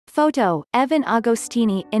Photo, Evan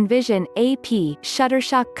Agostini, Envision, AP,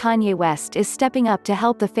 Shutterstock. Kanye West is stepping up to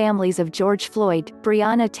help the families of George Floyd,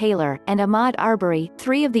 Breonna Taylor, and Ahmaud Arbery,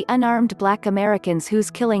 three of the unarmed Black Americans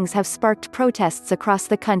whose killings have sparked protests across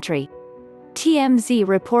the country. TMZ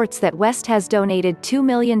reports that West has donated $2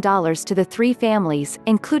 million to the three families,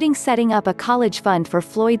 including setting up a college fund for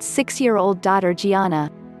Floyd's 6-year-old daughter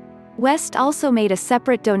Gianna. West also made a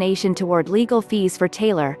separate donation toward legal fees for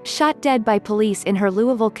Taylor, shot dead by police in her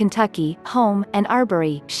Louisville, Kentucky, home, and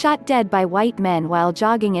Arbery, shot dead by white men while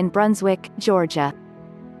jogging in Brunswick, Georgia.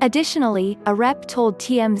 Additionally, a rep told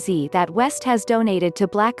TMZ that West has donated to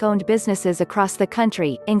Black-owned businesses across the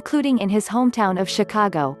country, including in his hometown of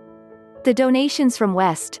Chicago. The donations from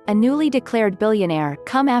West, a newly declared billionaire,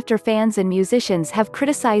 come after fans and musicians have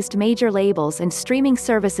criticized major labels and streaming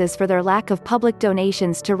services for their lack of public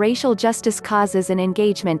donations to racial justice causes and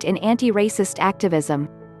engagement in anti-racist activism.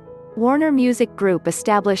 Warner Music Group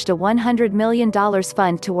established a $100 million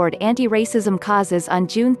fund toward anti-racism causes on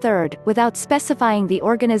June 3, without specifying the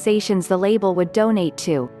organizations the label would donate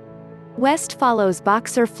to. West follows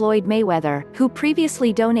boxer Floyd Mayweather, who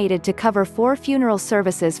previously donated to cover 4 funeral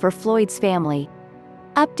services for Floyd's family.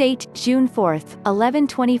 Update, June 4,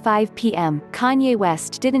 11:25 p.m. Kanye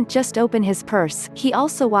West didn't just open his purse, he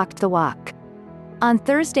also walked the walk. On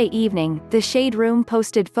Thursday evening, The Shade Room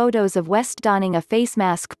posted photos of West donning a face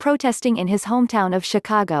mask protesting in his hometown of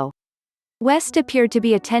Chicago. West appeared to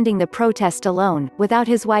be attending the protest alone, without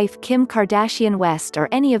his wife Kim Kardashian West or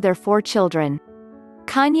any of their 4 children.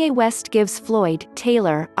 Kanye West gives Floyd,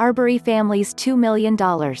 Taylor, Arbery families $2 million.